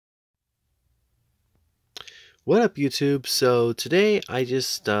What up, YouTube? So today I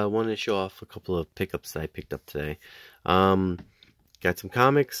just want to show off a couple of pickups that I picked up today. Um, got some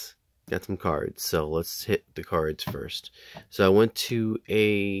comics, got some cards. So let's hit the cards first. So I went to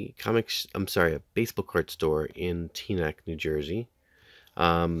a a baseball card store in Teaneck, New Jersey.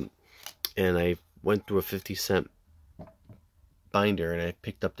 And I went through a 50-cent binder and I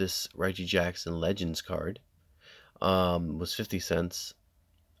picked up this Reggie Jackson Legends card. Was 50 cents.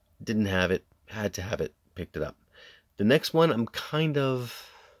 Didn't have it, had to have it, picked it up. The next one, I'm kind of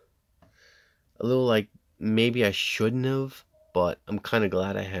a little like, maybe I shouldn't have, but I'm kind of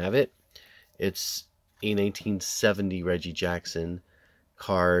glad I have it. It's a 1970 Reggie Jackson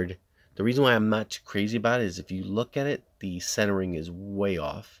card. The reason why I'm not too crazy about it is if you look at it, the centering is way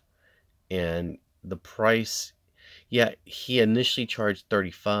off. And the price, yeah, he initially charged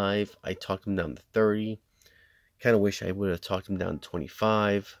 35. I talked him down to 30. Kind of wish I would have talked him down to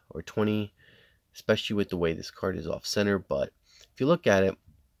 25 or 20. Especially with the way this card is off center, but if you look at it,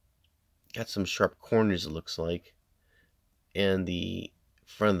 got some sharp corners, it looks like, and the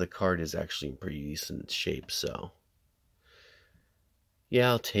front of the card is actually in pretty decent shape. So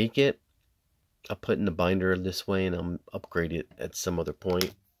yeah, I'll take it. I'll put in the binder this way and I'll upgrade it at some other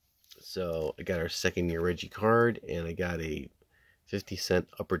point. So I got our second year Reggie card, and I got a 50-cent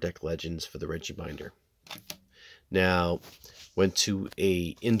Upper Deck Legends for the Reggie binder. Now, went to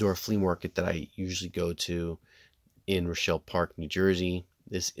a indoor flea market that I usually go to in Rochelle Park, New Jersey.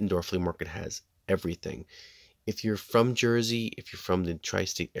 This indoor flea market has everything. If you're from Jersey, if you're from the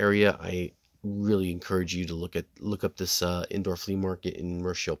tri-state area, I really encourage you to look up this indoor flea market in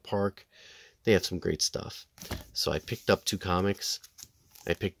Rochelle Park. They have some great stuff. So I picked up 2 comics.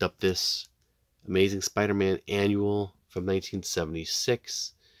 I picked up this Amazing Spider-Man annual from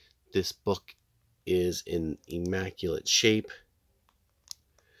 1976. This book is in immaculate shape.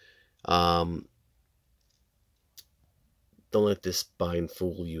 Don't let this bind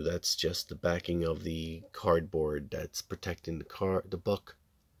fool you. That's just the backing of the cardboard that's protecting the book.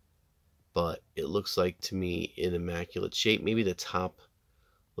 But it looks like to me in immaculate shape. Maybe the top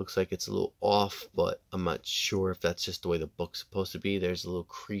looks like it's a little off, but I'm not sure if that's just the way the book's supposed to be. There's a little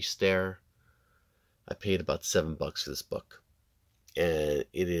crease there. I paid about $7 for this book. And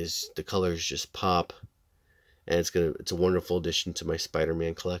the colors just pop, and it's a wonderful addition to my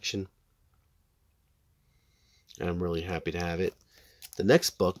Spider-Man collection. I'm really happy to have it. The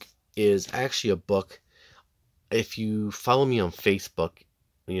next book is actually a book. If you follow me on Facebook,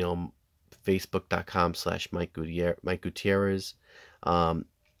 facebook.com/Mike Gutierrez,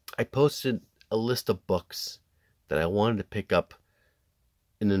 I posted a list of books that I wanted to pick up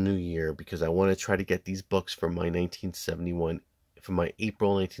in the new year because I want to try to get these books from my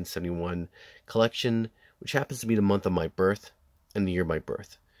April 1971 collection, which happens to be the month of my birth and the year of my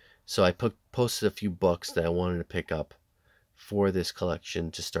birth. So I posted a few books that I wanted to pick up for this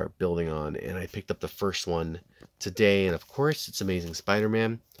collection to start building on, and I picked up the first one today, and of course it's Amazing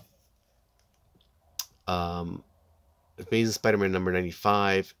Spider-Man. Amazing Spider-Man number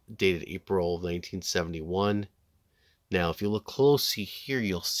 95, dated April 1971. Now, if you look closely here,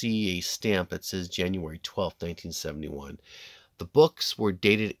 you'll see a stamp that says January 12th, 1971. The books were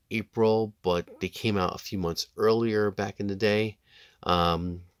dated April, but they came out a few months earlier back in the day.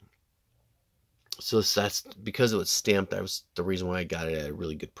 So that's because it was stamped. That was the reason why I got it at a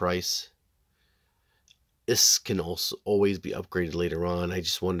really good price. This can also always be upgraded later on. I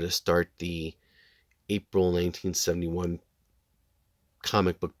just wanted to start the April 1971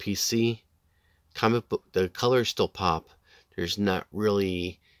 comic book PC. The colors still pop. There's not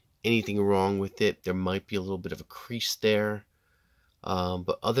really anything wrong with it. There might be a little bit of a crease there.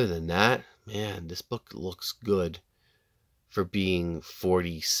 But other than that, man, this book looks good for being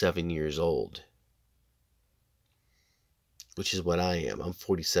 47 years old. Which is what I am. I'm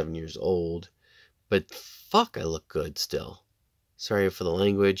 47 years old. But fuck, I look good still. Sorry for the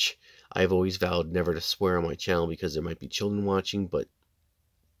language. I've always vowed never to swear on my channel because there might be children watching, but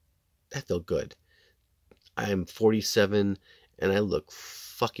that felt good. I'm 47 and I look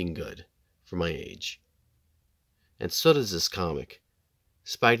fucking good for my age. And so does this comic.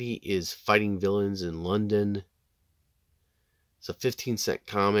 Spidey is fighting villains in London. It's a 15-cent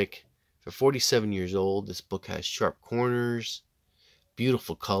comic. For 47 years old, this book has sharp corners,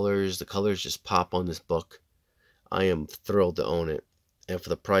 beautiful colors. The colors just pop on this book. I am thrilled to own it. And for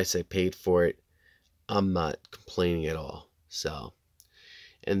the price I paid for it, I'm not complaining at all. So,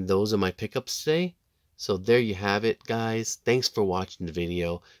 and those are my pickups today. So there you have it, guys. Thanks for watching the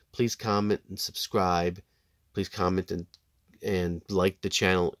video. Please comment and subscribe. Please comment and like the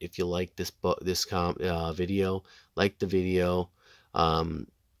channel if you like this video. Like the video.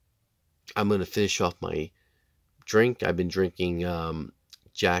 I'm going to finish off my drink. I've been drinking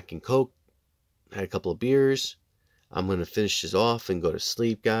Jack and Coke. Had a couple of beers. I'm going to finish this off and go to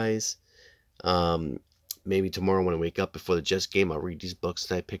sleep, guys. Maybe tomorrow when I wake up before the Jets game, I'll read these books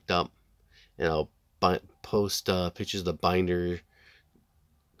that I picked up, and I'll post pictures of the binder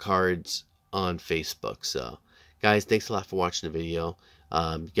cards on Facebook. So, guys, thanks a lot for watching the video.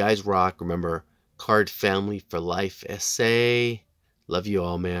 You guys rock. Remember, card family for life. SA. Love you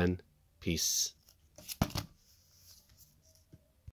all, man. Peace.